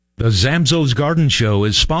The Zamzow's Garden Show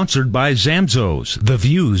is sponsored by Zamzow's. The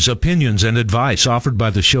views, opinions, and advice offered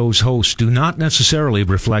by the show's hosts do not necessarily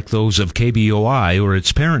reflect those of KBOI or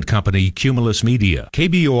its parent company, Cumulus Media.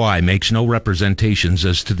 KBOI makes no representations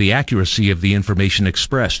as to the accuracy of the information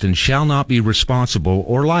expressed and shall not be responsible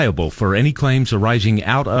or liable for any claims arising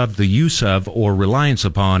out of the use of or reliance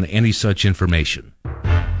upon any such information.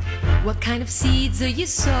 What kind of seeds are you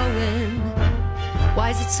sowing?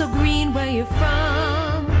 Why is it so green where you're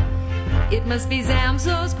from? It must be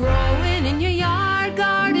Zamzow's growing in your yard,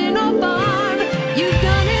 garden, or barn. You've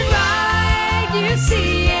done it right, you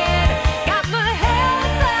see it. Got the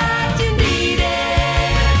help that you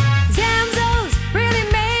needed. Zamzow's really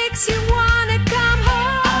makes you want to come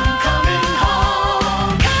home. I'm coming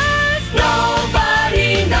home. 'Cause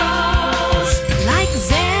nobody knows like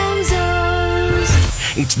Zamzow's.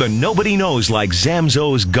 It's the Nobody Knows Like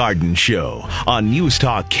Zamzow's Garden Show on News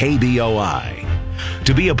Talk KBOI.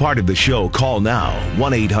 To be a part of the show, call now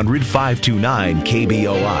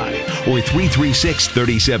 1-800-529-KBOI or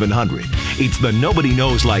 336-3700. It's the Nobody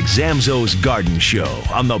Knows Like Zamzow's Garden Show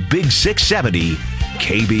on the Big 670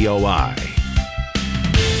 KBOI.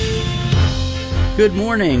 Good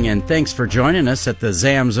morning, and thanks for joining us at the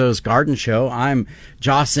Zamzow's Garden Show. I'm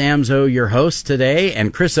Josh Zamzow, your host today,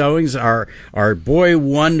 and Chris Owings, our boy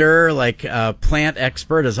wonder, plant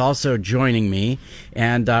expert, is also joining me.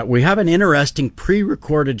 And we have an interesting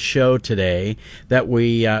pre-recorded show today that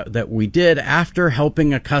we did after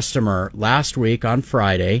helping a customer last week on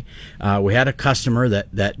Friday. We had a customer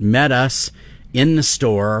that met us in the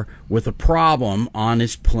store with a problem on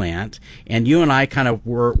his plant, and you and I kind of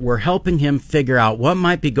were helping him figure out what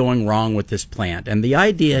might be going wrong with this plant. And the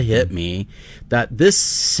idea hit me that this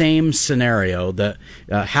same scenario that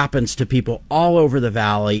happens to people all over the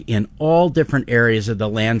valley in all different areas of the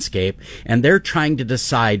landscape, and they're trying to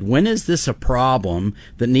decide, when is this a problem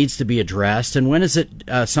that needs to be addressed, and when is it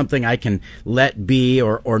something I can let be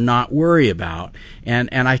or not worry about. And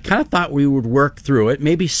I kind of thought we would work through it,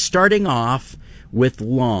 maybe starting off with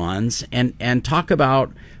lawns, and talk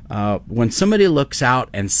about when somebody looks out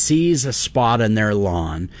and sees a spot in their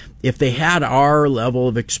lawn, if they had our level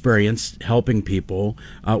of experience helping people,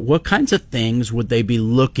 what kinds of things would they be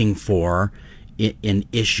looking for in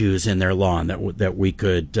issues in their lawn that we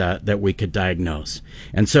could diagnose.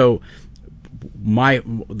 And so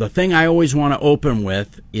the thing I always want to open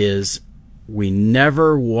with is we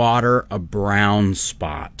never water a brown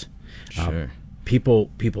spot. Sure. People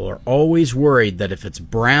are always worried that if it's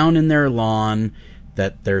brown in their lawn,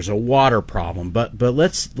 that there's a water problem. But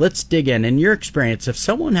let's dig in. In your experience, if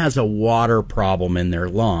someone has a water problem in their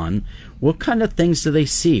lawn, what kind of things do they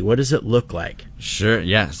see? What does it look like? Sure,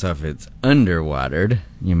 yeah. So if it's underwatered,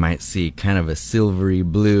 you might see kind of a silvery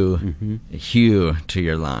blue hue to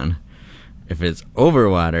your lawn. If it's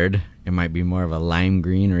overwatered, it might be more of a lime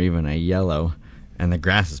green or even a yellow. And the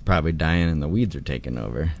grass is probably dying and the weeds are taking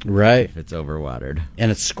over. Right. If it's overwatered.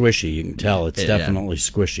 And it's squishy. You can tell it's definitely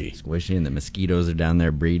squishy. Squishy, and the mosquitoes are down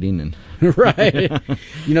there breeding. And right.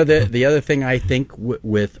 The other thing I think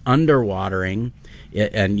with underwatering,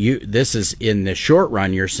 and this is in the short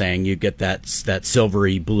run, you're saying you get that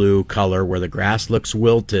silvery blue color where the grass looks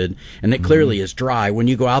wilted, and it clearly is dry. When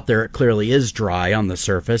you go out there, it clearly is dry on the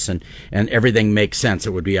surface, and everything makes sense.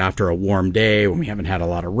 It would be after a warm day when we haven't had a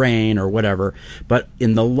lot of rain or whatever. But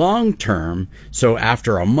in the long term, so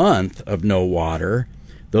after a month of no water,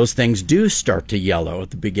 those things do start to yellow. At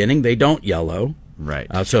the beginning, they don't yellow. Right.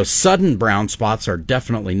 So sudden brown spots are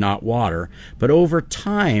definitely not water. But over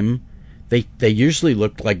time, they usually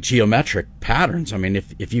look like geometric patterns. I mean,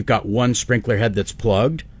 if you've got one sprinkler head that's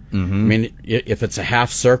plugged, I mean, if it's a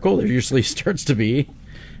half circle, there usually starts to be,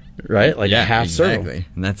 right, like a half circle. Exactly.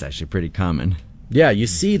 And that's actually pretty common. Yeah, you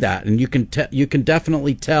see that, and you can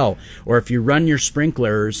definitely tell. Or if you run your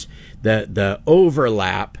sprinklers, the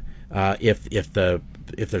overlap, if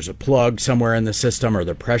there's a plug somewhere in the system or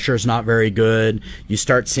the pressure's not very good, you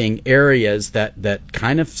start seeing areas that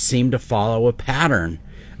kind of seem to follow a pattern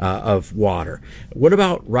of water. What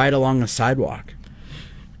about right along the sidewalk?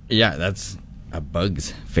 Yeah, that's a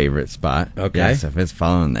bug's favorite spot. Okay. Yeah, so if it's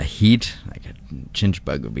following the heat, like a chinch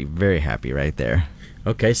bug would be very happy right there.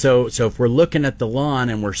 Okay, so if we're looking at the lawn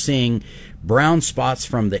and we're seeing brown spots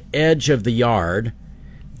from the edge of the yard,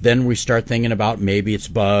 then we start thinking about maybe it's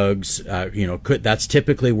bugs. That's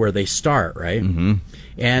typically where they start, right? Mm-hmm.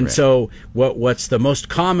 And right. So what's the most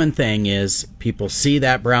common thing is people see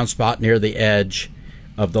that brown spot near the edge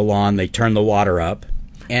of the lawn, they turn the water up,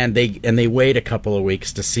 and they wait a couple of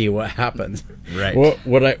weeks to see what happens. Right.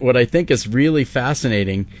 What I think is really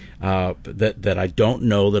fascinating that I don't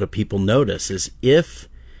know that people notice is if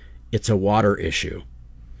it's a water issue.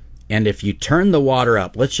 And if you turn the water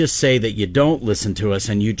up, let's just say that you don't listen to us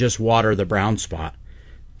and you just water the brown spot,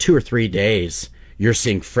 2 or 3 days, you're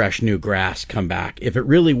seeing fresh new grass come back. If it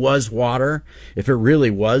really was water, if it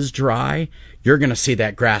really was dry, you're going to see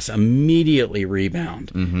that grass immediately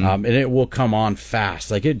rebound. And it will come on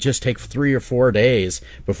fast. Like, it just takes 3 or 4 days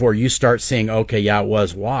before you start seeing, okay, yeah, it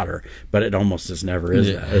was water, but it almost as never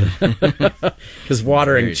is that. Because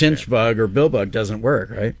watering chinch bug or billbug doesn't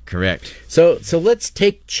work, right? Correct. So let's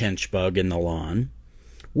take chinch bug in the lawn.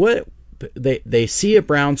 What they see a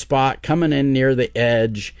brown spot coming in near the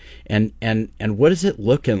edge, and what is it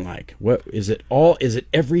looking like? What is it all? Is it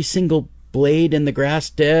every single blade in the grass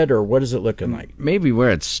dead, or what is it looking like? Maybe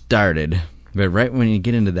where it started, but right when you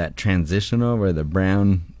get into that transitional where the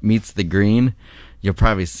brown meets the green, you'll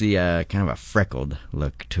probably see a kind of a freckled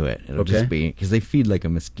look to it. It'll just be, because they feed like a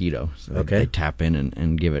mosquito, so they tap in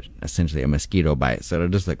and give it essentially a mosquito bite, so it'll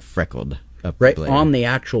just look freckled up Right the blade. on the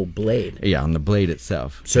actual blade. Yeah, on the blade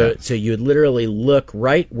itself. So you'd literally look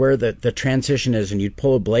right where the transition is, and you'd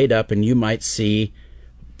pull a blade up, and you might see,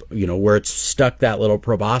 where it's stuck that little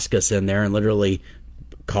proboscis in there and literally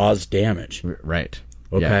cause damage. Right.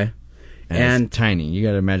 Okay. Yeah. And it's And tiny. You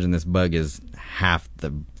got to imagine this bug is half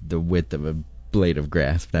the width of a blade of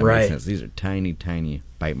grass, if that Right. makes sense. These are tiny, tiny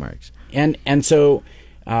bite marks. And so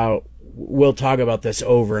we'll talk about this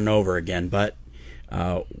over and over again, but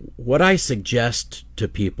what I suggest to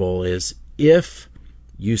people is, if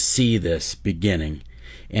you see this beginning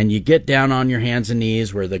and you get down on your hands and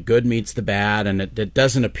knees where the good meets the bad, and it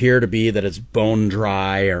doesn't appear to be that it's bone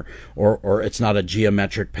dry or it's not a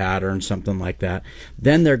geometric pattern, something like that,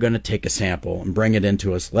 then they're going to take a sample and bring it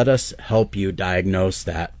into us. Let us help you diagnose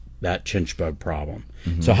that chinch bug problem.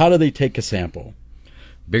 So how do they take a sample?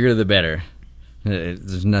 Bigger the better.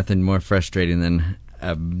 There's nothing more frustrating than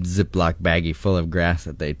a Ziploc baggie full of grass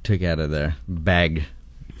that they took out of their bag,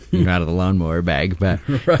 out of the lawnmower bag. But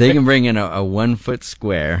they can bring in a 1 foot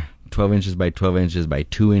square, 12 inches by 12 inches by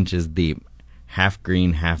 2 inches deep, half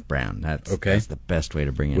green, half brown. That's the best way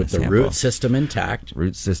to bring in With a sample. the root system intact.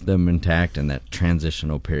 Root system intact, and that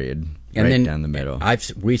transitional period And right then down the middle.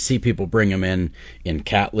 We see people bring them in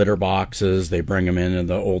cat litter boxes. They bring them in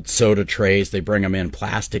the old soda trays. They bring them in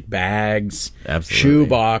plastic bags, Absolutely. shoe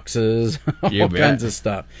boxes, You all bet. kinds of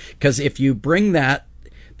stuff. Because if you bring that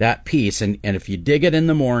piece, and if you dig it in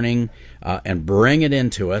the morning and bring it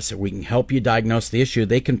into us, we can help you diagnose the issue.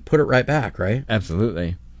 They can put it right back, right?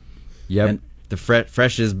 Absolutely. Yep. And- the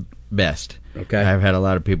fresh is best. Okay. I've had a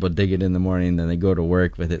lot of people dig it in the morning, then they go to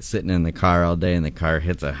work with it sitting in the car all day, and the car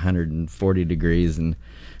hits 140 degrees, and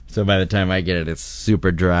so by the time I get it, it's super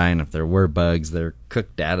dry, and if there were bugs, they're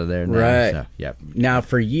cooked out of there now. Right. So, yep. Now,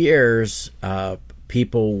 for years,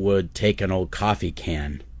 people would take an old coffee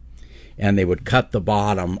can, and they would cut the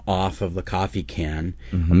bottom off of the coffee can,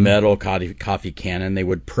 a metal coffee can, and they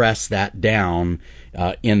would press that down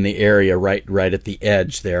in the area right at the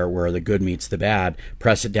edge there where the good meets the bad,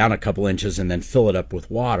 press it down a couple inches, and then fill it up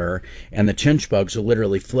with water, and the chinch bugs will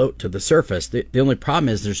literally float to the surface. The only problem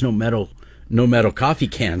is there's no metal coffee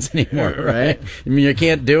cans anymore, right? I mean, you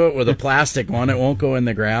can't do it with a plastic one; it won't go in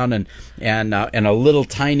the ground, and a little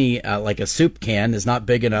tiny like a soup can is not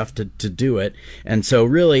big enough to do it. And so,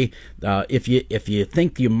 really, if you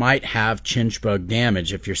think you might have chinch bug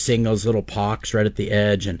damage, if you're seeing those little pocks right at the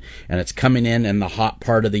edge, and it's coming in, and the hot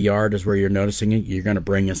part of the yard is where you're noticing it, you're going to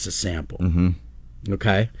bring us a sample.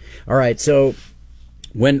 Okay, all right. So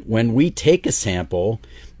when we take a sample.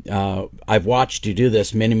 I've watched you do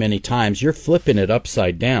this many, many times. You're flipping it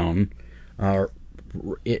upside down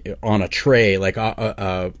on a tray, like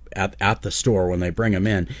at the store when they bring them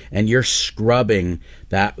in, and you're scrubbing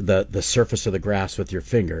the surface of the grass with your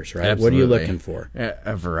fingers, right? Absolutely. What are you looking for?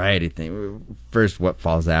 A variety of things. First, what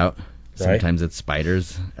falls out. Sometimes it's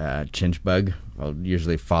spiders. Chinch bug will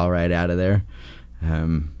usually fall right out of there.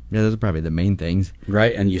 Those are probably the main things.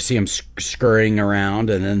 Right, and you see them scurrying around,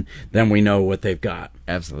 and then we know what they've got.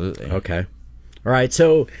 Absolutely. Okay. All right,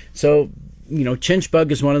 so chinch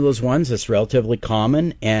bug is one of those ones that's relatively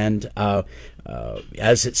common, and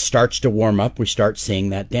as it starts to warm up, we start seeing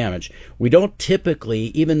that damage. We don't typically,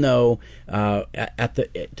 even though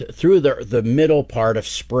through the middle part of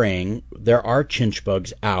spring, there are chinch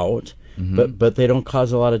bugs out, but they don't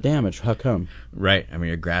cause a lot of damage. How come? Right. I mean,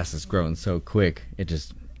 your grass is growing so quick,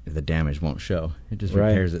 the damage won't show. It just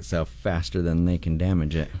repairs itself faster than they can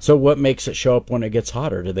damage it. So what makes it show up when it gets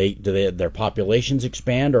hotter? Do their populations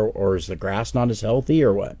expand, or is the grass not as healthy,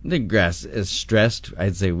 or what? The grass is stressed.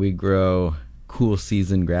 I'd say we grow cool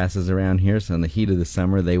season grasses around here, so in the heat of the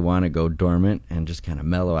summer they want to go dormant and just kind of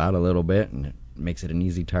mellow out a little bit, and it makes it an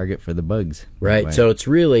easy target for the bugs. Right. So it's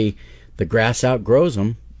really the grass outgrows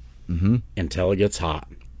them. until it gets hot.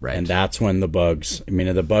 Right. And that's when the bugs,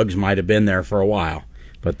 the bugs might have been there for a while,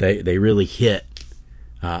 but they really hit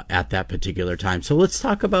at that particular time. So let's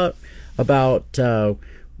talk about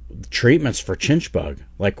treatments for chinch bug.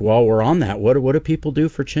 Like, while we're on that, what do people do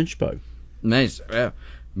for chinch bug? Nice.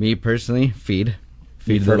 Me personally, feed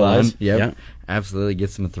the fertilize? lawn. Yep. Yeah. Absolutely. Get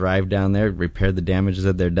some Thrive down there, repair the damages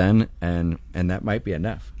that they're done, and that might be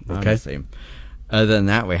enough, honestly. Other than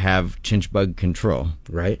that, we have chinch bug control.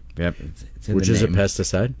 Right. Yep. It's in Which the is a name.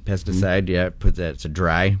 pesticide. Pesticide, yeah. It's a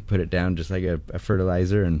dry, put it down just like a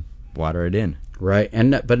fertilizer and water it in. Right.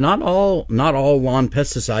 But not all lawn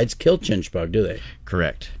pesticides kill chinch bug, do they?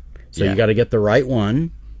 Correct. So you got to get the right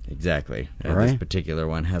one. Exactly. All This right. particular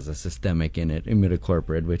one has a systemic in it,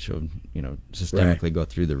 imidacloprid, which will, systemically go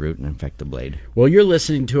through the root and infect the blade. Well, you're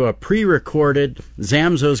listening to a pre-recorded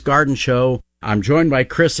Zamzow's Garden Show. I'm joined by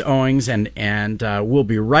Chris Owings, and we'll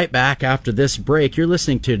be right back after this break. You're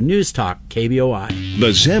listening to News Talk KBOI. The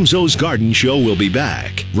Zamzow's Garden Show will be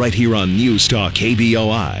back right here on News Talk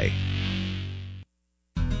KBOI.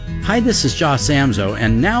 Hi, this is Josh Zamzow,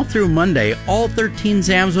 and now through Monday, all 13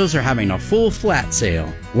 Zamzows are having a full flat sale.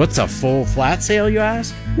 What's a full flat sale, you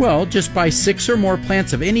ask? Well, just buy 6 or more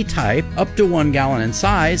plants of any type, up to 1 gallon in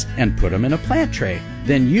size, and put them in a plant tray.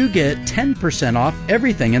 Then you get 10% off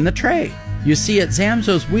everything in the tray. You see, at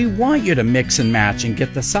Zamzow's, we want you to mix and match and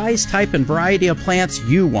get the size, type, and variety of plants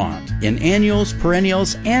you want in annuals,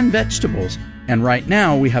 perennials, and vegetables. And right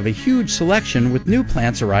now, we have a huge selection with new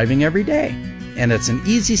plants arriving every day. And it's an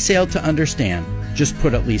easy sale to understand. Just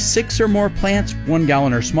put at least 6 or more plants, 1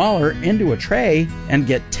 gallon or smaller, into a tray and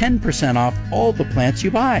get 10% off all the plants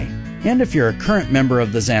you buy. And if you're a current member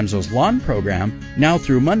of the Zamzow's Lawn Program, now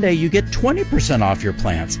through Monday you get 20% off your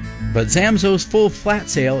plants. But Zamzow's full flat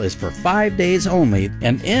sale is for 5 days only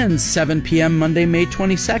and ends 7 p.m. Monday, May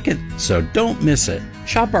 22nd, so don't miss it.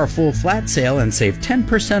 Shop our full flat sale and save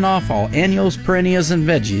 10% off all annuals, perennials, and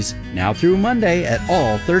veggies now through Monday at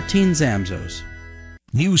all 13 Zamzow's.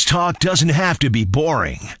 News Talk doesn't have to be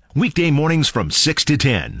boring. Weekday mornings from 6 to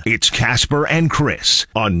 10. It's Casper and Chris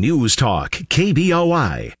on News Talk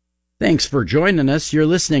KBOI. Thanks for joining us. You're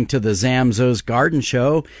listening to the Zamzow's Garden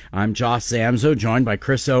Show. I'm Josh Zamzow, joined by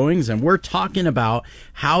Chris Owings, and we're talking about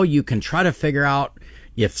how you can try to figure out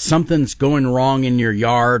if something's going wrong in your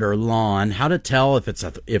yard or lawn, how to tell if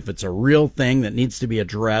it's a real thing that needs to be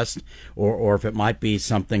addressed, or if it might be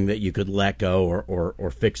something that you could let go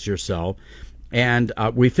or fix yourself. And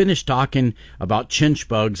we finished talking about chinch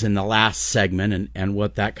bugs in the last segment and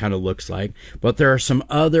what that kind of looks like. But there are some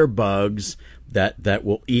other bugs that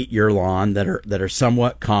will eat your lawn that are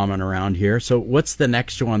somewhat common around here. So what's the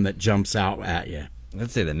next one that jumps out at you?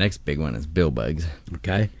 Let's say the next big one is billbugs.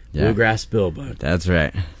 Okay. Yeah. Bluegrass billbug. That's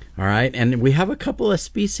right. All right. And we have a couple of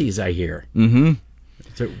species, I hear. Mm-hmm.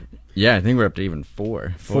 So Yeah, I think we're up to even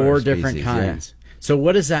four. four different species, kinds. So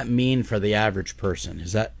what does that mean for the average person?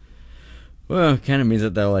 Is that... Well, it kind of means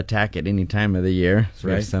that they'll attack at any time of the year. So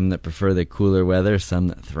Right. there's some that prefer the cooler weather, some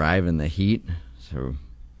that thrive in the heat. So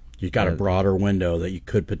You've got a broader window that you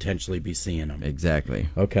could potentially be seeing them. exactly.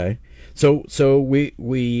 Okay. So we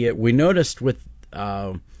noticed with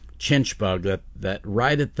chinch bug that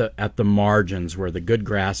right at the margins where the good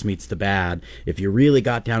grass meets the bad, if you really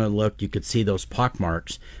got down and looked, you could see those pock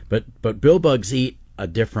marks. But billbugs eat a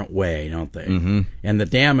different way, don't they? Mm-hmm. And the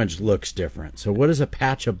damage looks different. So what does a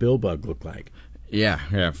patch of billbug look like?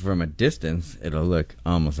 Yeah. From a distance, it'll look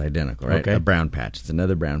almost identical, right? Okay. A brown patch. It's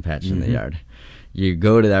another brown patch in the yard. You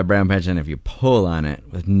go to that brown patch, and if you pull on it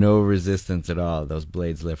with no resistance at all, those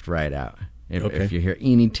blades lift right out. If you hear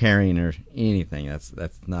any tearing or anything, that's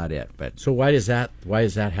not it. But So why does that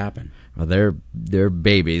happen? well, their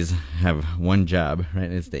babies have one job, right?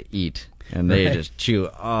 And it's to eat, and they Right. just chew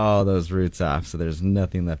all those roots off. So there's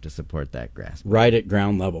nothing left to support that grass. Right at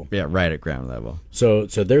ground level. Yeah, right at ground level. So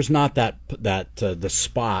there's not that the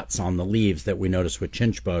spots on the leaves that we notice with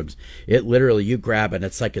chinch bugs. It literally, you grab it,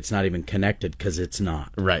 it's like it's not even connected because it's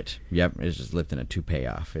not. Right. Yep. It's just lifting a toupee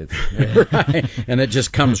off. It's Right. And it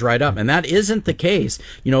just comes right up. And that isn't the case.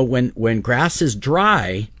 You know, when grass is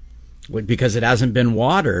dry, because it hasn't been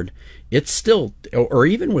watered, it's still, or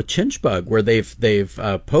even with chinch bug where they've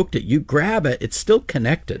poked it, you grab it, it's still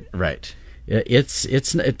connected. right.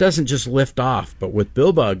 It doesn't just lift off. But with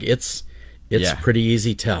billbug, it's Yeah. pretty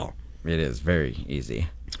easy tell. It is very easy.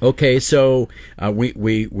 Okay, so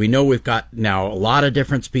we know we've got now a lot of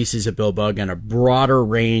different species of billbug and a broader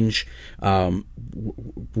range.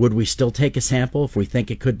 Would we still take a sample if we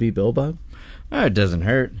think it could be billbug? Oh, it doesn't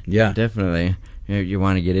hurt. Yeah. Definitely. You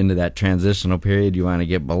want to get into that transitional period. You want to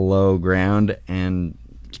get below ground and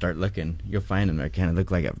start looking. You'll find them that kind of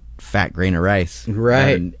look like a fat grain of rice,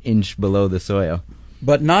 Right. an inch below the soil.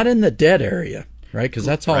 But not in the dead area, right? Because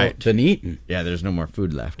that's all Right. been eaten. Yeah, there's no more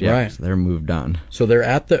food left. Yeah, Right. so they're moved on. So they're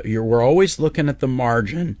at we're always looking at the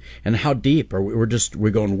margin and how deep. Are we're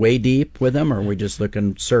going way deep with them, or are we just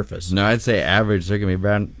looking surface? No, I'd say average. They're gonna be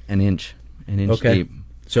about an inch Okay. deep.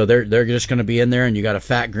 So they're just going to be in there, and you got a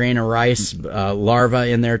fat grain of rice larva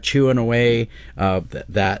in there chewing away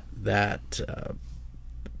that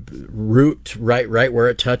root right where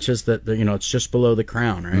it touches it's just below the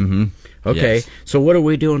crown, right? Mm-hmm. Okay. Yes. So what are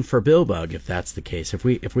we doing for billbug if that's the case? If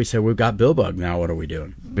we say we've got billbug now, what are we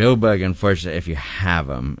doing? Billbug, unfortunately, if you have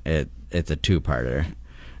them, it's a two-parter.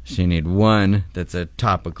 So you need one that's a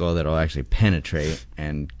topical that'll actually penetrate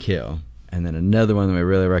and kill. And then another one that we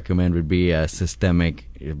really recommend would be a systemic.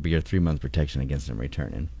 It'd be your 3-month protection against them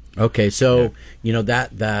returning. Okay, so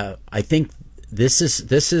I think this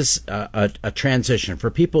is a transition for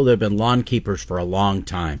people that have been lawn keepers for a long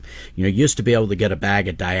time. Used to be able to get a bag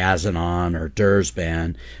of diazinon or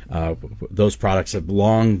Dursban. Those products have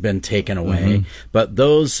long been taken away, but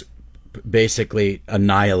those basically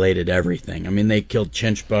annihilated everything. I mean, they killed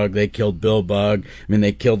chinch bug, they killed billbug. I mean,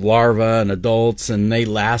 they killed larvae and adults, and they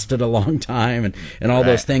lasted a long time, and all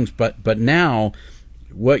those things. But now,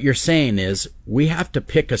 what you're saying is we have to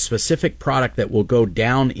pick a specific product that will go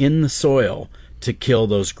down in the soil to kill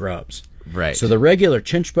those grubs. Right. So the regular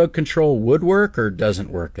chinch bug control would work, or doesn't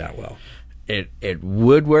work that well? It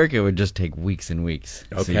would work. It would just take weeks and weeks.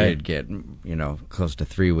 Okay. So you'd get close to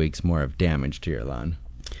 3 weeks more of damage to your lawn.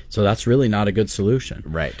 So that's really not a good solution.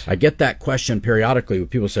 Right. I get that question periodically when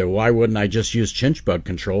people say, why wouldn't I just use chinch bug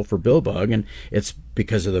control for billbug? And it's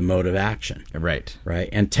because of the mode of action. Right. Right.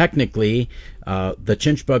 And technically, the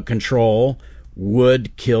chinch bug control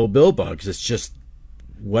would kill billbugs. It's just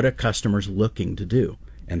what a customer's looking to do.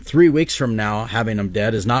 And 3 weeks from now, having them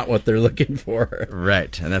dead is not what they're looking for.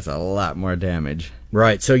 Right. And that's a lot more damage.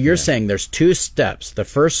 Right. So you're saying there's 2 steps. The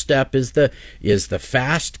first step is the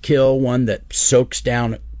fast kill one that soaks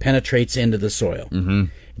down, penetrates into the soil. Mm-hmm.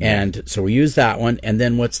 And so we use that one. And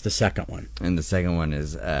then what's the second one? And the second one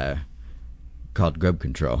is called grub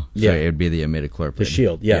control. So Yeah. it would be the imidacloprid. The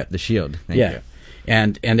shield. Yeah. The shield. Thank you.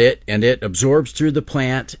 And it absorbs through the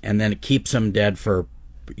plant, and then it keeps them dead for,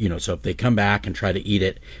 so if they come back and try to eat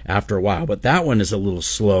it after a while. But that one is a little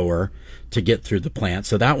slower to get through the plant.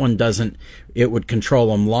 So that one it would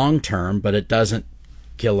control them long term, but it doesn't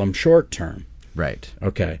kill them short term. Right.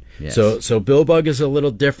 Okay. Yes. So billbug is a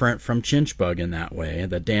little different from chinch bug in that way.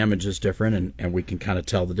 The damage is different, and we can kind of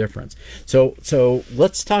tell the difference. So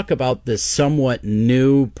let's talk about this somewhat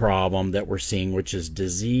new problem that we're seeing, which is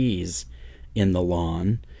disease in the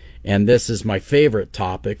lawn. And this is my favorite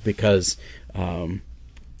topic because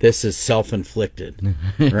this is self-inflicted,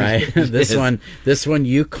 right? This one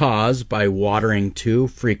you cause by watering too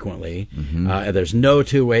frequently. Mm-hmm. There's no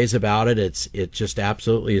two ways about it. It just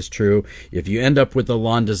absolutely is true. If you end up with the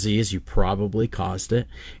lawn disease, you probably caused it.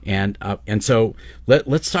 And so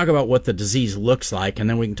let's talk about what the disease looks like, and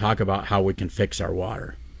then we can talk about how we can fix our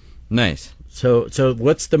water. Nice. So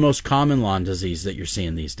what's the most common lawn disease that you're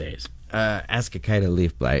seeing these days? Ascochyta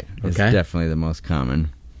leaf blight is Okay. definitely the most common.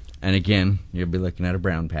 And again, you'll be looking at a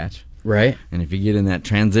brown patch. Right. And if you get in that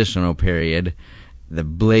transitional period, the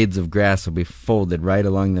blades of grass will be folded right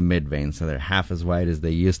along the midvein, so they're half as wide as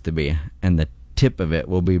they used to be. And the tip of it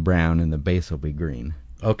will be brown and the base will be green.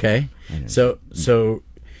 Okay. So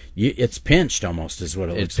it's pinched almost is what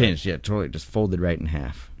it looks It's pinched, yeah, totally. Just folded right in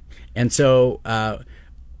half. And so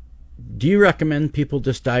do you recommend people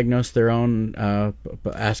just diagnose their own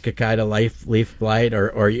Ascochyta leaf blight,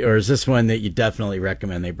 or is this one that you definitely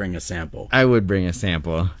recommend they bring a sample? I would bring a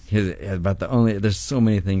sample. There's so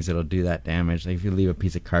many things that'll do that damage. Like if you leave a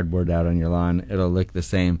piece of cardboard out on your lawn, it'll look the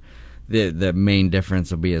same. The main difference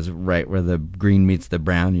will be is right where the green meets the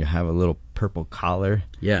brown, you have a little purple collar.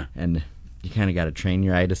 Yeah. And you kind of got to train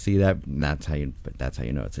your eye to see that. And that's how you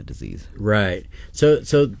know it's a disease. Right. So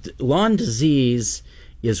lawn disease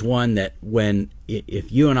is one that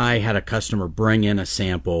if you and I had a customer bring in a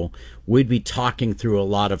sample, we'd be talking through a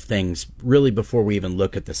lot of things really before we even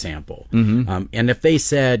look at the sample. Mm-hmm. And if they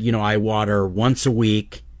said, I water once a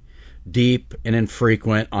week, deep and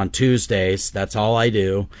infrequent on Tuesdays, that's all I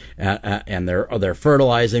do, and they're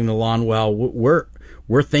fertilizing the lawn well,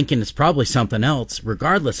 we're thinking it's probably something else,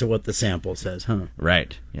 regardless of what the sample says, huh?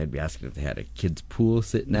 Right. Yeah, I'd be asking if they had a kid's pool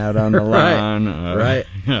sitting out on the Right. lawn. Right.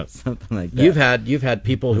 Something like that. You've had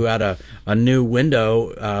people who had a new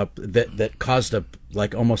window that caused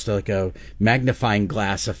almost like a magnifying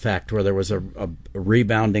glass effect, where there was a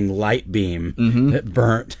rebounding light beam that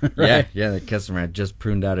burnt. Right? Yeah. The customer had just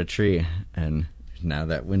pruned out a tree and now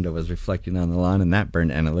that window was reflecting on the lawn, and that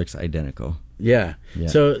burned, and it looks identical. Yeah.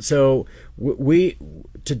 So we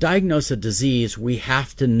to diagnose a disease, we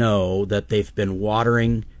have to know that they've been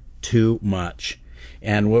watering too much.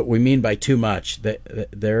 And what we mean by too much, that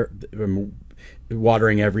they're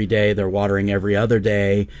watering every day, they're watering every other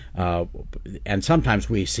day, and sometimes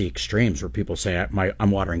we see extremes where people say,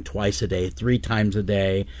 I'm watering twice a day, 3 times a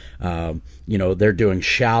day. They're doing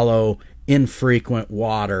shallow, infrequent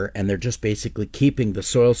water, and they're just basically keeping the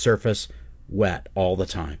soil surface wet all the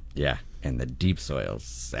time. Yeah, and the deep soil's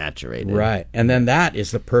saturated. Right, and then that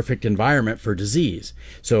is the perfect environment for disease.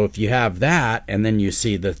 So if you have that, and then you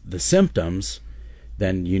see the symptoms,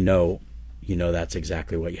 then you know that's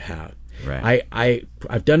exactly what you have. Right.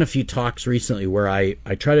 I've done a few talks recently where I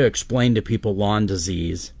try to explain to people lawn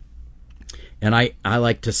disease, and I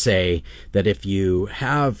like to say that if you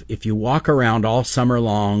walk around all summer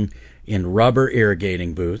long in rubber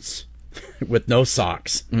irrigating boots with no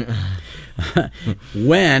socks,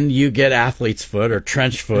 when you get athlete's foot or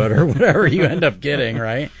trench foot or whatever you end up getting,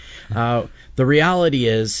 right? The reality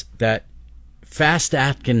is that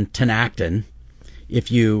fast-acting tenactin, if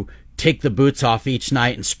you take the boots off each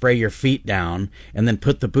night and spray your feet down and then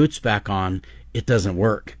put the boots back on, it doesn't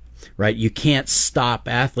work, right? You can't stop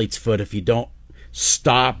athlete's foot if you don't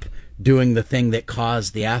stop doing the thing that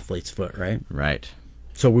caused the athlete's foot, right? Right.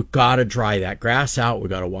 So we've got to dry that grass out. We've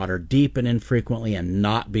got to water deep and infrequently and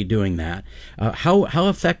not be doing that. How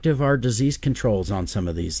effective are disease controls on some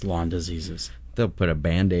of these lawn diseases? They'll put a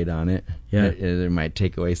Band-Aid on it. Yeah. It might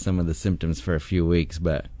take away some of the symptoms for a few weeks,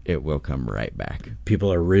 but it will come right back.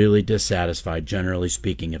 People are really dissatisfied, generally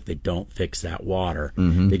speaking, if they don't fix that water.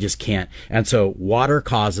 Mm-hmm. They just can't. And so water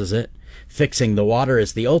causes it. Fixing the water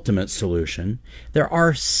is the ultimate solution. There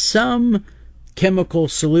are some chemical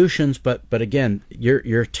solutions, but again,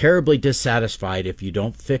 you're terribly dissatisfied if you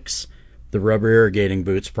don't fix the rubber irrigating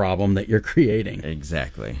boots problem that you're creating.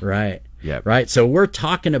 Exactly. Right. Yep. Right. So we're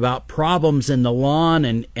talking about problems in the lawn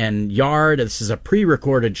and yard. This is a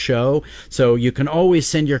pre-recorded show, so you can always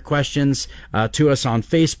send your questions to us on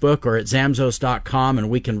Facebook or at zamzows.com, and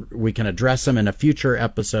we can address them in a future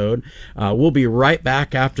episode. We'll be right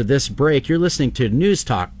back after this break. You're listening to News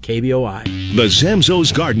Talk KBOI. The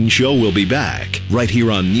Zamzows Garden Show will be back right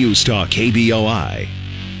here on News Talk KBOI.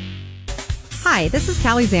 Hi, this is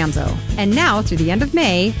Callie Zamzow, and now through the end of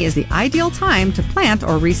May is the ideal time to plant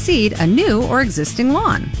or reseed a new or existing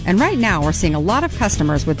lawn. And right now we're seeing a lot of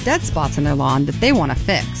customers with dead spots in their lawn that they want to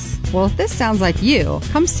fix. Well, if this sounds like you,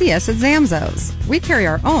 come see us at Zamzow's. We carry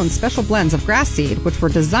our own special blends of grass seed, which were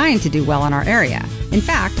designed to do well in our area. In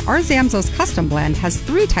fact, our Zamzow's custom blend has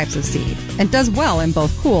 3 types of seed and does well in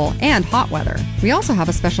both cool and hot weather. We also have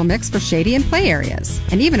a special mix for shady and play areas,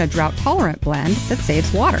 and even a drought-tolerant blend that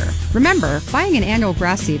saves water. Remember, buying an annual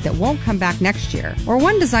grass seed that won't come back next year, or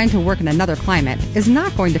one designed to work in another climate, is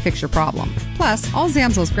not going to fix your problem. Plus, all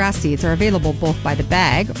Zamzow's grass seeds are available both by the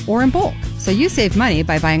bag or in bulk, so you save money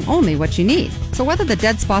by buying only what you need. So whether the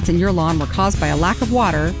dead spots in your lawn were caused by a lack of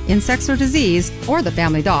water, insects or disease, or the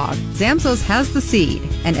family dog, Zamzow's has the seed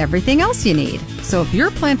and everything else you need. So if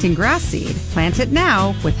you're planting grass seed, plant it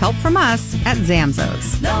now with help from us at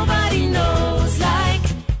Zamzow's. Nobody knows like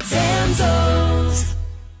Zamzows.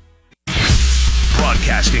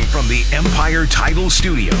 Broadcasting from the Empire Title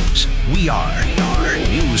Studios, we are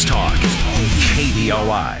News Talk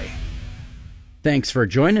KBOI. Thanks for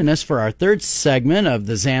joining us for our third segment of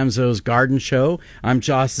the Zamzows Garden Show. I'm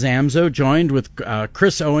Josh Zamzow, joined with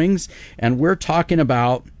Chris Owings, and we're talking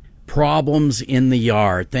about problems in the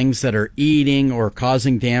yard, things that are eating or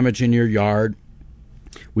causing damage in your yard.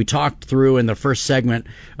 We talked through in the first segment,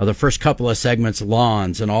 the first couple of segments,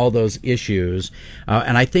 lawns and all those issues.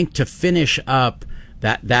 And I think to finish up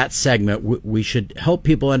that segment, we should help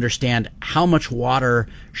people understand how much water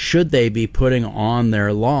should they be putting on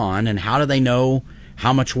their lawn, and how do they know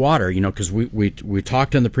how much water? Because we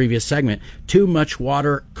talked in the previous segment, too much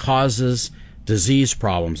water causes disease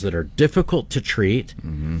problems that are difficult to treat,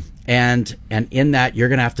 mm-hmm. and in that you're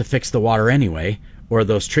going to have to fix the water anyway, or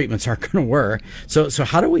those treatments aren't going to work. So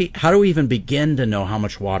how do we even begin to know how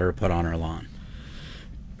much water to put on our lawn?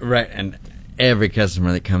 Right, and every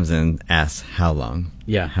customer that comes in asks, how long?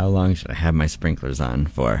 Yeah. How long should I have my sprinklers on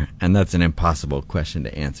for? And that's an impossible question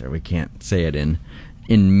to answer. We can't say it in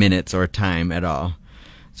minutes or time at all.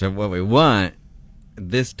 So what we want,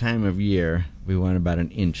 this time of year, we want about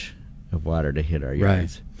an inch of water to hit our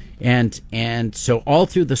yards. Right. And so all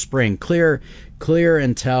through the spring, clear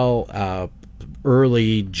until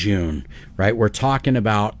early June, right? We're talking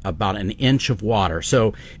about an inch of water.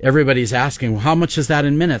 So everybody's asking, well, how much is that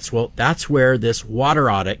in minutes? Well, that's where this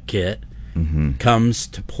water audit kit mm-hmm. comes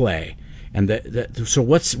to play. And so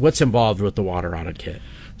what's involved with the water audit kit?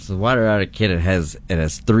 So the water audit kit, it has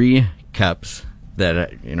 3 cups that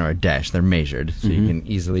are dashed. They're measured, so you can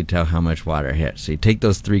easily tell how much water hit. So you take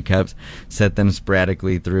those 3 cups, set them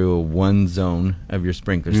sporadically through one zone of your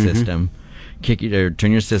sprinkler system,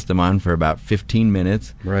 turn your system on for about 15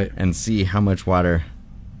 minutes, right, and see how much water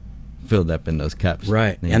filled up in those cups.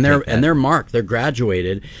 Right, and they're marked, they're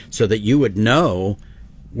graduated, so that you would know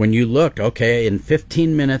when you looked. Okay, in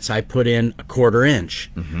 15 minutes I put in a 1/4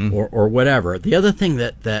 inch, or whatever. The other thing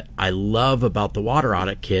that I love about the water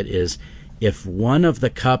audit kit is if one of the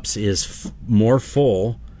cups is more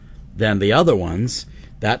full than the other ones,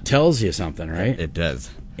 that tells you something, right? It does.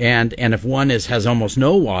 And if one has almost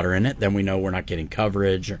no water in it, then we know we're not getting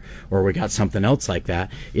coverage, or we got something else like that.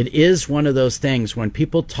 It is one of those things when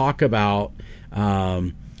people talk about,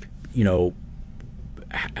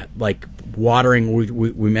 like watering.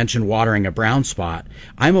 We mentioned watering a brown spot.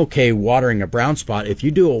 I'm okay watering a brown spot if you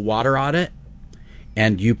do a water audit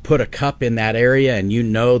and you put a cup in that area and you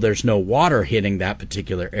know there's no water hitting that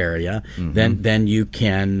particular area, then you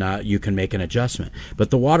can make an adjustment. But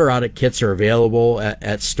the water audit kits are available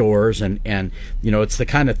at stores, and it's the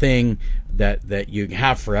kind of thing that you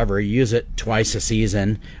have forever. You use it twice a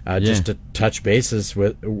season, just to touch bases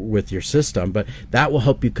with your system, but that will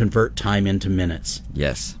help you convert time into minutes.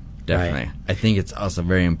 Yes, definitely. Right. I think it's also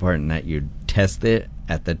very important that you test it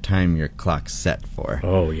at the time your clock's set for.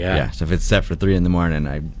 Oh, yeah. Yeah, so if it's set for 3 in the morning,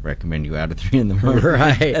 I recommend you out at 3 in the morning.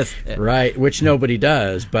 Right, which nobody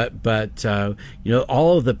does. But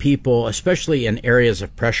all of the people, especially in areas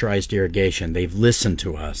of pressurized irrigation, they've listened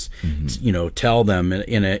to us. Tell them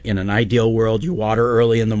in an ideal world, you water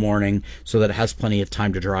early in the morning so that it has plenty of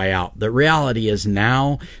time to dry out. The reality is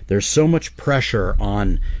now there's so much pressure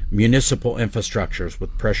on municipal infrastructures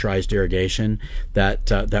with pressurized irrigation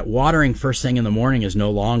that watering first thing in the morning is no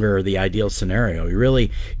longer the ideal scenario.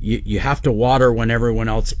 You have to water when everyone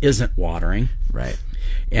else isn't watering. Right.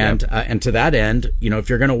 And to that end, if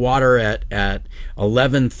you're going to water at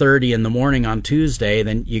 11:30 in the morning on Tuesday,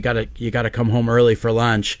 then you got to come home early for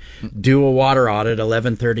lunch, do a water audit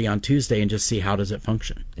 11:30 on Tuesday, and just see how does it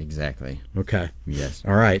function. Exactly. Okay. Yes.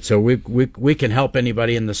 All right. So we can help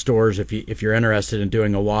anybody in the stores if you're interested in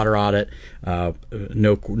doing a water audit.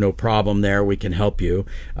 No problem there. We can help you.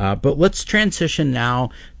 But let's transition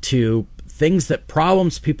now to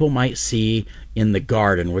problems people might see in the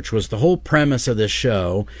garden, which was the whole premise of this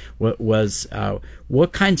show.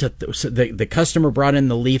 What kinds of so the customer brought in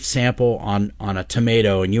the leaf sample on a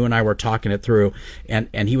tomato, and you and I were talking it through, and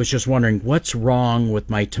he was just wondering what's wrong with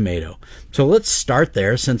my tomato. So let's start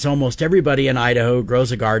there, since almost everybody in Idaho who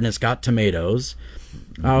grows a garden has got tomatoes.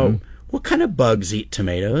 What kind of bugs eat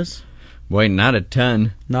tomatoes? Boy, not a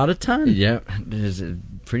ton. Not a ton. Yep. There's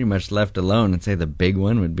pretty much left alone. I'd say the big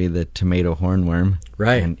one would be the tomato hornworm.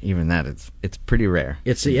 Right. And even that, it's pretty rare.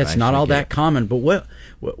 It's not all that common, but what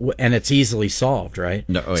and it's easily solved, right?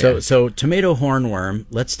 No, So tomato hornworm,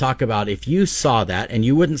 let's talk about if you saw that, and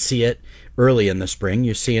you wouldn't see it early in the spring,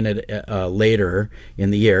 you're seeing it later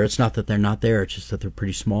in the year. It's not that they're not there, it's just that they're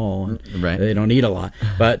pretty small and they don't eat a lot.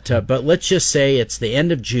 But let's just say it's the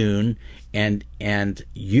end of June, and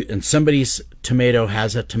somebody's tomato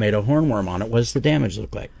has a tomato hornworm on it. What does the damage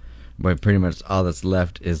look like? Boy, pretty much all that's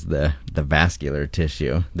left is the vascular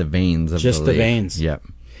tissue, the veins of just the leaf. The veins. Yep.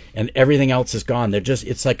 And everything else is gone.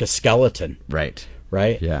 It's like a skeleton. Right.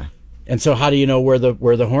 Right? Yeah. And so how do you know where the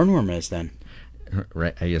hornworm is then?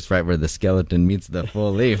 Right, I guess right where the skeleton meets the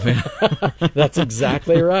full leaf. That's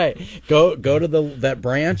exactly right. Go to that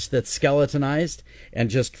branch that's skeletonized and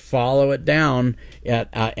just follow it down,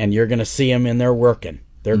 and you're going to see them in there working.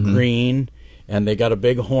 They're green, and they got a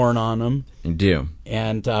big horn on them. They do.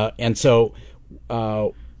 And so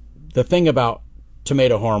the thing about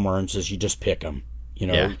tomato hornworms is you just pick them.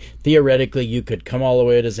 Theoretically, you could come all the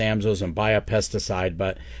way to Zamzow's and buy a pesticide,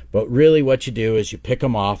 but really what you do is you pick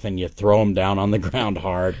them off and you throw them down on the ground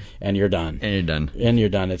hard, and you're done. And you're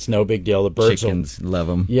done. It's no big deal. The birds love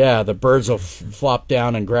them. Yeah, the birds will flop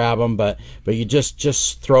down and grab them, but you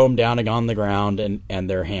just throw them down on the ground, and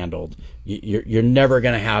they're handled. You're never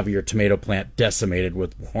going to have your tomato plant decimated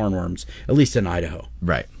with hornworms, at least in Idaho.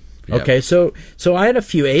 Right. Yep. Okay, so I had a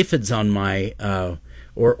few aphids on my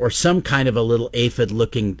or some kind of a little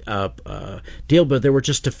aphid-looking deal, but there were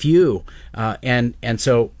just a few. And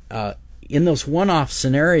so in those one-off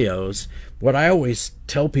scenarios, what I always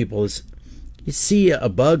tell people is, you see a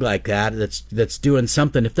bug like that's doing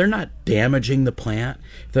something, if they're not damaging the plant,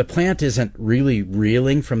 if the plant isn't really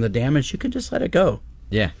reeling from the damage, you can just let it go.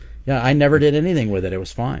 Yeah. Yeah, I never did anything with it. It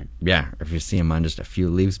was fine. Yeah, if you see them on just a few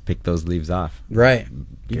leaves, pick those leaves off. Right.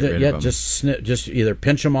 Get rid of them. Just either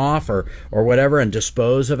pinch them off or whatever and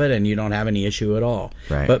dispose of it, and you don't have any issue at all.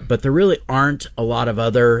 Right. But there really aren't a lot of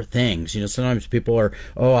other things. Sometimes people are,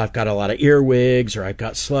 I've got a lot of earwigs, or I've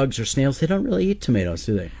got slugs or snails. They don't really eat tomatoes,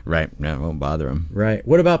 do they? Right. No, it won't bother them. Right.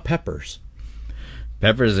 What about peppers?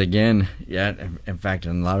 Peppers, again, yeah. In fact,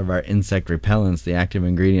 in a lot of our insect repellents, the active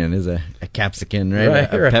ingredient is a capsicum,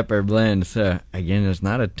 right? A pepper blend. So, again, there's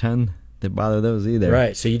not a ton that bother those either.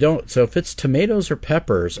 Right. So if it's tomatoes or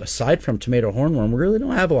peppers, aside from tomato hornworm, we really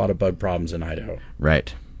don't have a lot of bug problems in Idaho.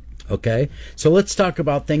 Right. Okay. So let's talk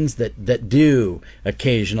about things that do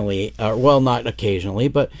occasionally, not occasionally,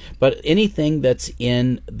 but anything that's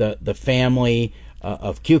in the family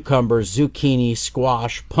of cucumbers, zucchini,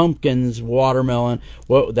 squash, pumpkins, watermelon,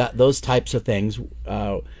 those types of things.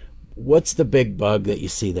 What's the big bug that you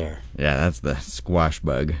see there? Yeah, that's the squash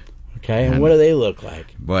bug. Okay, and what do they look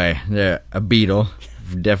like? Boy, they're a beetle.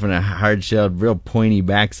 Definitely hard-shelled, real pointy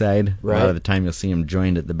backside. Right. A lot of the time you'll see them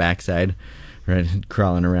joined at the backside, right,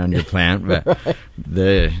 crawling around your plant. But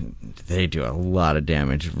right. They do a lot of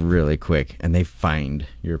damage really quick, and they find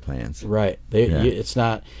your plants. Right. It's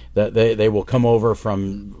not that they will come over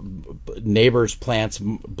from neighbors' plants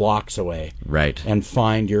blocks away. Right. And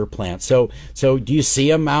find your plants. So do you see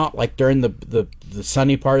them out like during the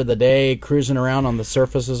sunny part of the day, cruising around on the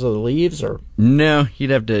surfaces of the leaves, or? No, you'd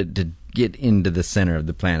have to get into the center of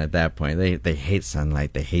the plant at that point. They hate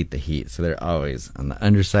sunlight. They hate the heat, so they're always on the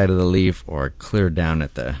underside of the leaf or clear down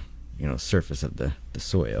at the surface of the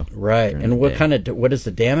soil. Right. And what does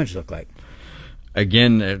the damage look like?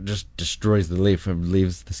 Again, it just destroys the leaf. It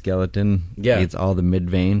leaves the skeleton. Yeah. Eats all the mid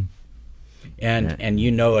vein. And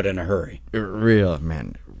you know it in a hurry.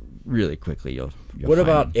 Really quickly you'll what find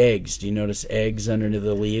about them. Eggs? Do you notice eggs underneath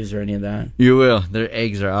the leaves or any of that? You will. Their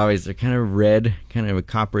eggs they're kind of red, kind of a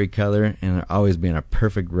coppery color, and they're always being a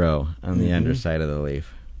perfect row on the underside of the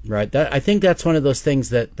leaf. Right. I think that's one of those things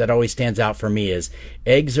that always stands out for me is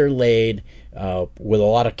eggs are laid with a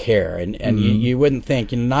lot of care, and you wouldn't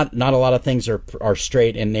think not a lot of things are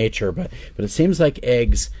straight in nature, but it seems like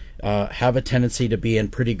eggs have a tendency to be in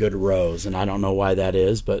pretty good rows, and I don't know why that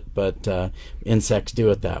is, but insects do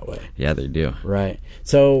it that way. Yeah, they do. Right.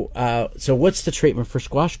 So what's the treatment for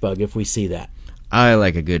squash bug if we see that? I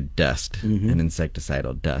like a good dust, an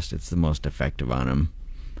insecticidal dust. It's the most effective on them.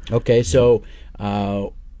 Okay, so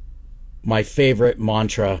my favorite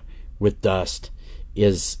mantra with dust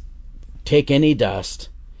is take any dust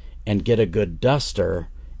and get a good duster,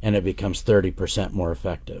 and it becomes 30% more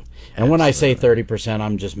effective. And when I say 30%,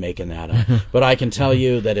 I'm just making that up. But I can tell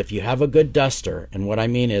you that if you have a good duster, and what I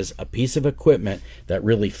mean is a piece of equipment that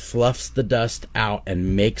really fluffs the dust out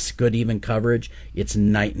and makes good even coverage, it's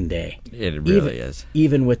night and day. It really is.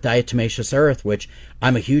 Even with diatomaceous earth, which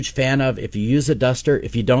I'm a huge fan of. If you use a duster,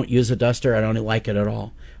 if you don't use a duster, I don't like it at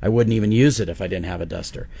all. I wouldn't even use it if I didn't have a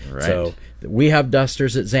duster. Right. So we have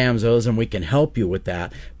dusters at Zamzow's, and we can help you with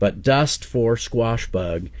that. But dust for squash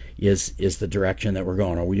bug is the direction that we're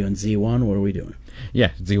going. Are we doing Z1? What are we doing? Yeah,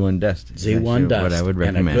 Z1 dust. Z1 dust, what I would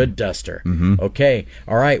recommend. and a good duster. Okay,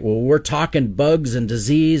 all right. Well, we're talking bugs and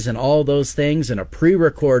disease and all those things in a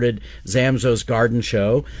pre-recorded Zamzow's Garden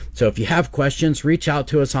Show. So if you have questions, reach out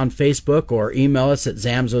to us on Facebook or email us at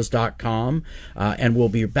zamzows.com, and we'll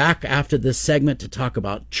be back after this segment to talk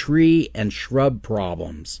about tree and shrub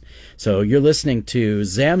problems. So you're listening to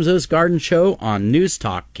Zamzow's Garden Show on News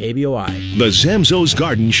Talk KBOI. The Zamzows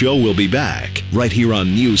Garden Show will be back right here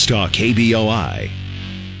on News Talk KBOI.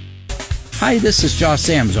 Hi, this is Josh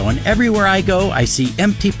Zamzow, and everywhere I go, I see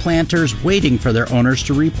empty planters waiting for their owners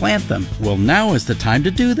to replant them. Well, now is the time to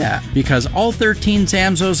do that, because all 13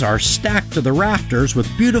 Zamzows are stacked to the rafters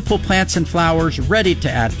with beautiful plants and flowers ready to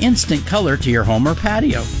add instant color to your home or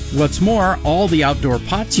patio. What's more, all the outdoor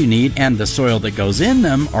pots you need and the soil that goes in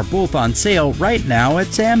them are both on sale right now at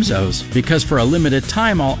Zamzow's, because for a limited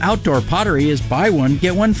time, all outdoor pottery is buy one,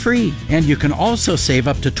 get one free. And you can also save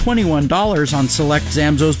up to $21 on select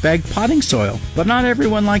Zamzow's bag potting soil. But not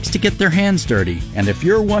everyone likes to get their hands dirty, and if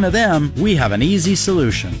you're one of them, we have an easy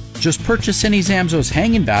solution. Just purchase any Zamzow's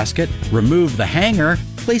hanging basket, remove the hanger,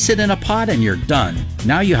 place it in a pot, and you're done.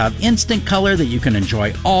 Now you have instant color that you can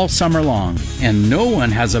enjoy all summer long. And no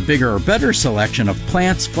one has a bigger or better selection of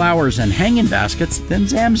plants, flowers, and hanging baskets than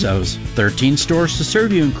Zamzow's. 13 stores to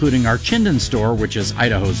serve you, including our Chinden store, which is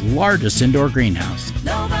Idaho's largest indoor greenhouse.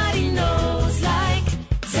 Nobody knows like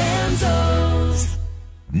Zamzows.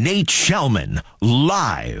 Nate Shellman,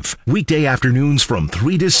 live, weekday afternoons from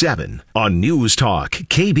 3 to 7 on News Talk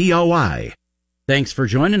KBOI. Thanks for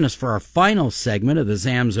joining us for our final segment of the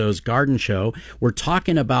Zamzow's Garden Show. We're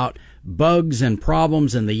talking about bugs and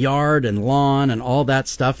problems in the yard and lawn and all that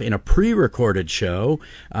stuff in a pre-recorded show.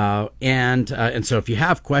 And so if you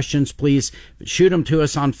have questions, please shoot them to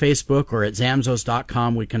us on Facebook or at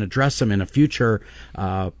zamzows.com. We can address them in a future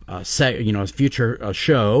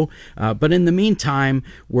show. But in the meantime,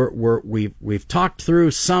 we've talked through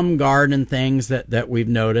some garden things that we've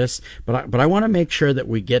noticed, but I want to make sure that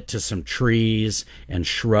we get to some trees and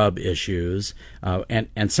shrub issues,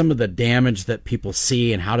 and some of the damage that people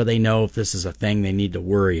see and how do they know if this is a thing they need to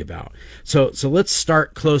worry about. So let's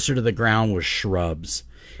start closer to the ground with shrubs.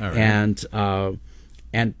 All right.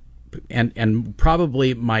 And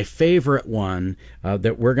probably my favorite one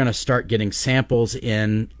that we're going to start getting samples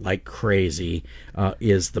in like crazy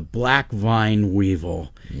is the black vine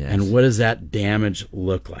weevil. Yes. And what does that damage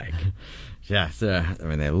look like? Yeah, so, I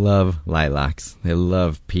mean, they love lilacs. They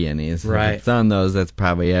love peonies. Right. If it's on those, that's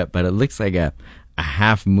probably it. But it looks like a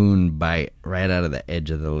half moon bite right out of the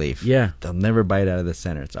edge of the leaf. Yeah. They'll never bite out of the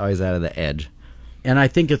center. It's always out of the edge. And I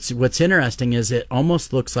think what's interesting is it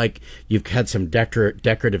almost looks like you've had some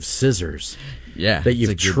decorative scissors. Yeah. That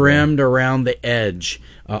you've trimmed around the edge,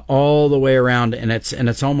 all the way around, and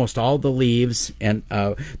it's almost all the leaves. And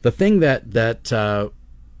the thing that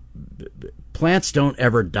plants don't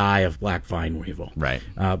ever die of black vine weevil, right?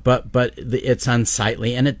 But it's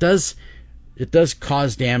unsightly, and it does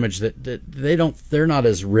cause damage that they're not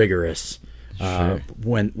as rigorous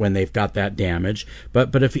when they've got that damage.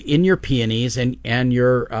 But if in your peonies and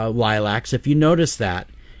your lilacs, if you notice that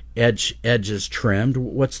edge is trimmed,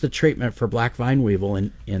 what's the treatment for black vine weevil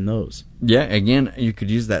in those? Yeah, again, you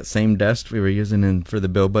could use that same dust we were using for the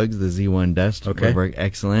billbugs, the Z1 dust. Okay. Would work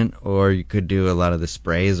excellent. Or you could do a lot of the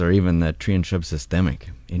sprays, or even the tree and shrub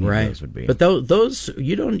systemic. Any of those would be. But those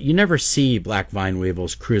you never see black vine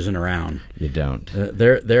weevils cruising around. You don't.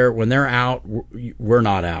 They're when they're out, we're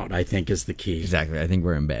not out, I think, is the key. Exactly. I think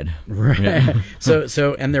we're in bed. Right. Yeah.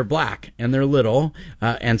 So and they're black and they're little,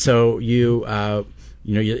 and so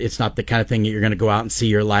it's not the kind of thing that you're going to go out and see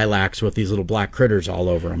your lilacs with these little black critters all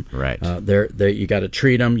over them. Right. You got to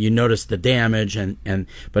treat them. You notice the damage,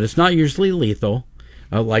 but it's not usually lethal,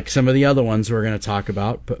 like some of the other ones we're going to talk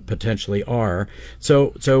about potentially are.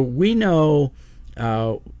 So we know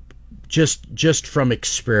just from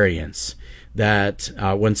experience that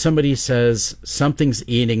when somebody says something's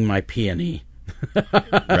eating my peony.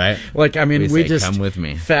 Right. Like, I mean, we just come with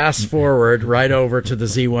me. Fast forward right over to the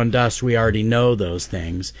Z1 dust. We already know those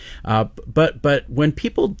things. But when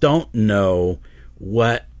people don't know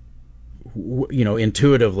what,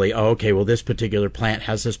 intuitively, okay, well, this particular plant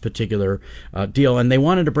has this particular deal, and they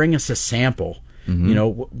wanted to bring us a sample. Mm-hmm.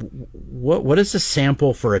 What does a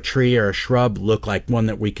sample for a tree or a shrub look like? One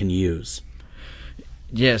that we can use.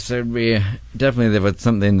 Yes, it would be definitely with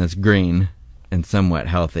something that's green and somewhat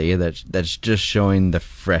healthy, that's just showing the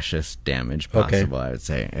freshest damage possible. Okay. I would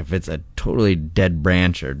say if it's a totally dead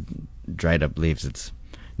branch or dried up leaves, it's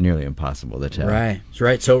nearly impossible to tell. Right.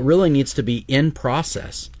 So it really needs to be in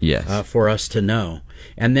process. Yes. For us to know.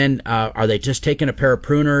 And then are they just taking a pair of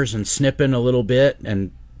pruners and snipping a little bit?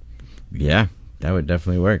 And yeah, that would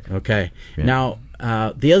definitely work. Okay. Yeah.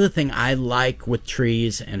 Now the other thing I like with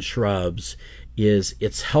trees and shrubs is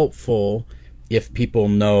it's helpful if people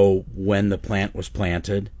know when the plant was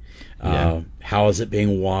planted, how is it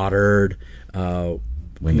being watered,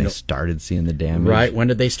 when they started seeing the damage. Right, when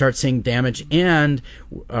did they start seeing damage? And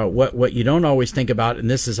what you don't always think about, and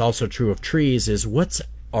this is also true of trees, is what's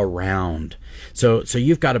around. So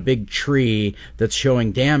you've got a big tree that's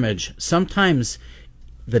showing damage. Sometimes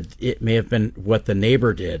it may have been what the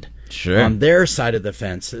neighbor did. Sure. On their side of the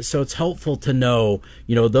fence. So it's helpful to know,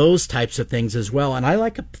 those types of things as well. And I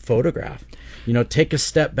like a photograph. Take a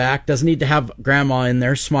step back. Doesn't need to have grandma in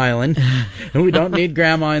there smiling. And we don't need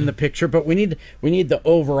grandma in the picture, but we need the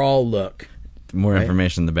overall look. The more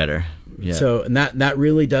information, the better. Yeah. So, and that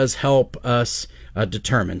really does help us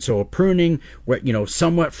determine. So a pruning, where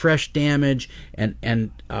somewhat fresh damage,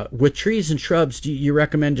 and with trees and shrubs, do you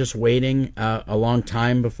recommend just waiting a long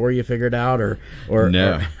time before you figure it out, or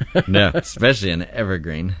no, no, especially an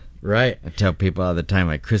evergreen. Right. I tell people all the time,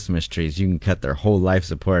 like Christmas trees, you can cut their whole life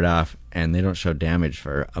support off, and they don't show damage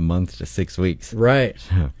for a month to 6 weeks. Right.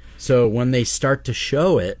 So when they start to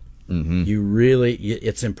show it, mm-hmm.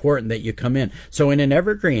 it's important that you come in. So in an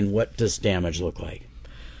evergreen, what does damage look like?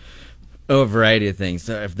 A variety of things.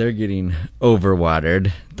 So if they're getting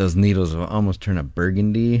overwatered, those needles will almost turn a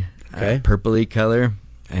burgundy, purpley color.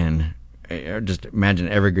 And just imagine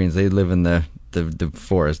evergreens, they live in the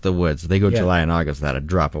forest, the woods. They go July and August without a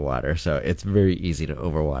drop of water. So it's very easy to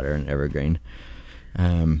overwater an evergreen.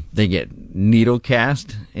 They get needle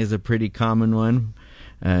cast is a pretty common one.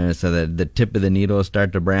 So that the tip of the needle will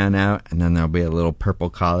start to brown out, and then there'll be a little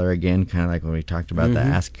purple collar again, kind of like when we talked about the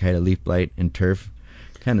ascochyta leaf blight and turf,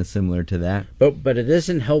 kind of similar to that. But it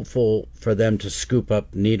isn't helpful for them to scoop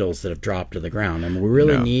up needles that have dropped to the ground. I mean, we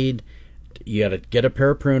really need, you got to get a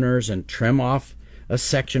pair of pruners and trim off a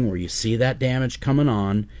section where you see that damage coming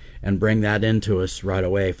on and bring that into us right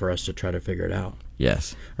away for us to try to figure it out.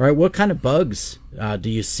 Yes. All right. What kind of bugs do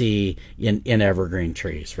you see in evergreen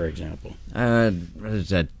trees, for example?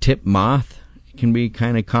 There's a tip moth can be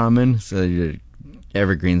kind of common. So your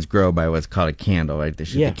evergreens grow by what's called a candle, right? They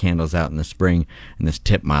shoot the candles out in the spring, and this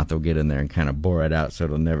tip moth will get in there and kind of bore it out, so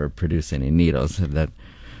it'll never produce any needles. So that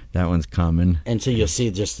one's common. And so you'll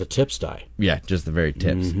see just the tips die. Yeah, just the very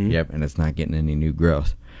tips. Yep, and it's not getting any new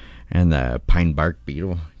growth. And the pine bark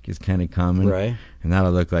beetle is kind of common. Right. And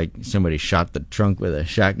that'll look like somebody shot the trunk with a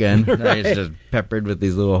shotgun. Right. It's just peppered with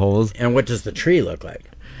these little holes. And what does the tree look like?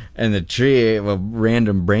 And the tree, well,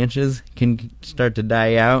 random branches can start to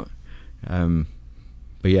die out.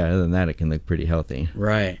 But yeah, other than that, it can look pretty healthy.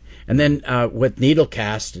 Right. And then with needle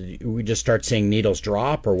cast, we just start seeing needles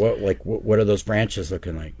drop, or what? Like, what are those branches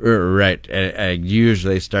looking like? Right. It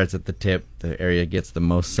usually starts at the tip. The area gets the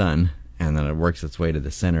most sun, and then it works its way to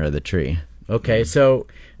the center of the tree. Okay, so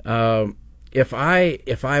if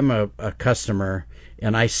I'm a customer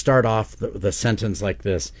and I start off the sentence like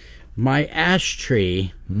this, my ash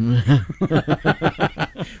tree,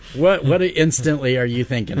 what instantly are you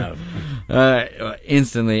thinking of?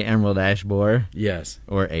 Instantly emerald ash borer. Yes.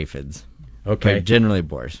 Or aphids. Okay. But generally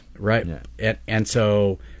borers. Right. Yeah. And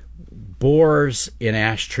so borers in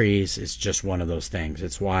ash trees is just one of those things.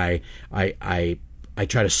 It's why I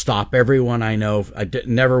try to stop everyone I know. I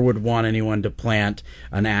never would want anyone to plant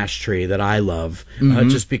an ash tree that I love,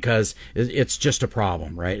 just because it's just a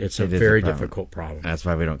problem, right? It's a very difficult problem. That's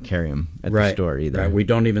why we don't carry them at the store either. Right. We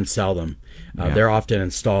don't even sell them. They're often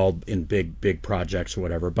installed in big projects or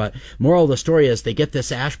whatever. But moral of the story is they get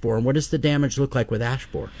this ash borer. And what does the damage look like with ash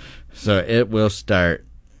borer? So it will start,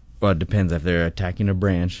 well, it depends. If they're attacking a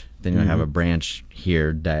branch, then you'll have a branch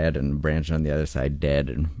here dead and a branch on the other side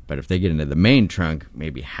dead. But if they get into the main trunk,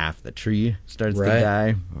 maybe half the tree starts to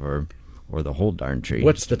die, or the whole darn tree.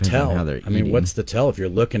 What's the tell? I mean, what's the tell if you're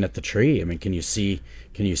looking at the tree? I mean, can you see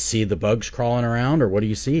the bugs crawling around, or what do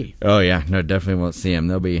you see? Oh yeah, no, definitely won't see them.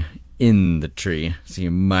 They'll be in the tree, so you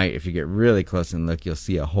might, if you get really close and look, you'll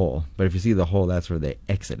see a hole. But if you see the hole, that's where they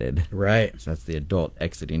exited. Right. So that's the adult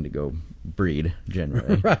exiting to go breed,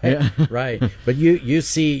 generally. Right. Yeah. Right. But you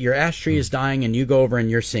see your ash tree is dying, and you go over and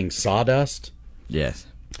you're seeing sawdust. Yes.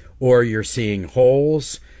 Or you're seeing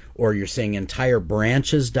holes, or you're seeing entire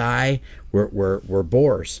branches die. We're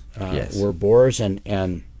borers. Yes. We're borers,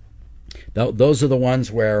 and those are the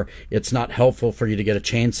ones where it's not helpful for you to get a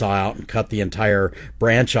chainsaw out and cut the entire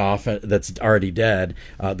branch off that's already dead.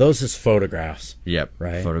 Those is photographs. Yep.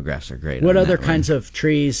 Right. Photographs are great. What other kinds of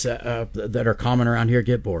trees that are common around here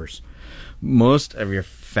get borers? Most of your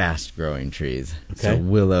fast-growing trees. Okay. So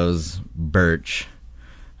willows, birch,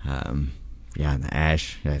 and the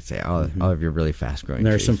ash. I'd say all of your really fast-growing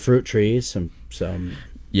trees. There's some fruit trees, some.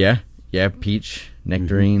 Yeah, peach,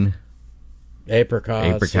 nectarine.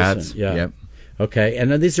 Apricots. Yep. Okay,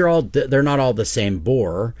 and these are all, they're not all the same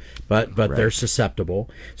borer, but right. They're susceptible.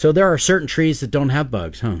 So there are certain trees that don't have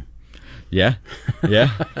bugs, huh? Yeah.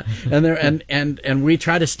 and we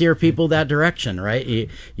try to steer people that direction, right?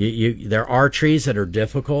 There are trees that are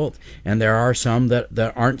difficult, and there are some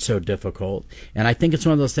that aren't so difficult. And I think it's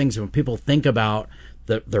one of those things when people think about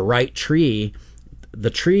the right tree,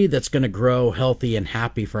 the tree that's going to grow healthy and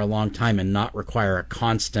happy for a long time and not require a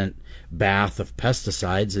constant bath of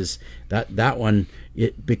pesticides, is that one.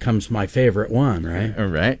 It becomes my favorite one, right? All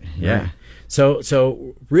right. Yeah. Right.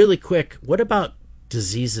 So really quick, what about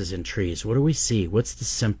diseases in trees? What do we see? What's the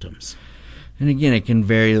symptoms? And again, it can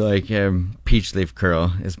vary. Like peach leaf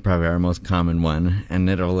curl is probably our most common one, and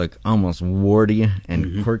it'll look almost warty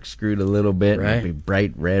and corkscrewed a little bit. Right. It'll be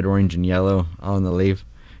bright red, orange, and yellow all in the leaf.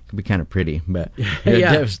 Can be kind of pretty, but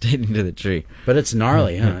devastating to the tree. But it's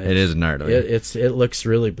gnarly, huh? It is gnarly. It looks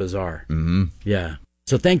really bizarre. Mm-hmm. Yeah.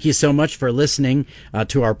 So thank you so much for listening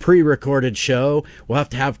to our pre-recorded show. We'll have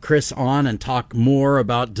to have Chris on and talk more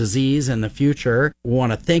about disease in the future. We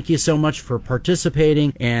want to thank you so much for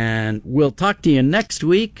participating, and we'll talk to you next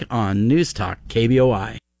week on News Talk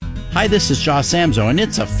KBOI. Hi, this is Josh Zamzow, and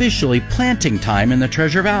it's officially planting time in the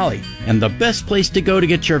Treasure Valley. And the best place to go to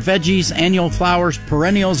get your veggies, annual flowers,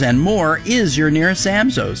 perennials, and more is your nearest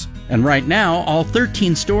Zamzow's. And right now, all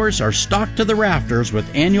 13 stores are stocked to the rafters with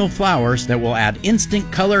annual flowers that will add instant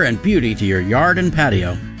color and beauty to your yard and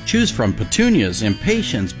patio. Choose from petunias,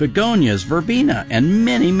 impatiens, begonias, verbena, and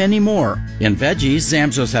many, many more. In veggies,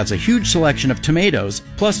 Zamzows has a huge selection of tomatoes,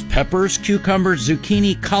 plus peppers, cucumbers,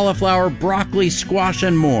 zucchini, cauliflower, broccoli, squash,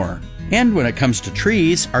 and more. And when it comes to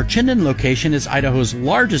trees, our Chinden location is Idaho's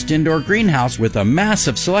largest indoor greenhouse with a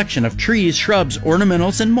massive selection of trees, shrubs,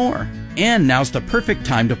 ornamentals, and more. And now's the perfect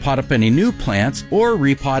time to pot up any new plants or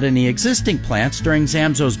repot any existing plants during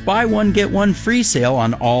Zamzow's buy one get one free sale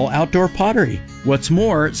on all outdoor pottery. What's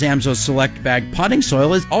more, Zamzow's Select Bag potting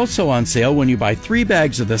soil is also on sale when you buy 3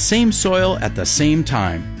 bags of the same soil at the same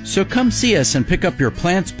time. So come see us and pick up your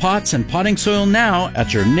plants, pots, and potting soil now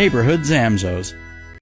at your neighborhood Zamzow's.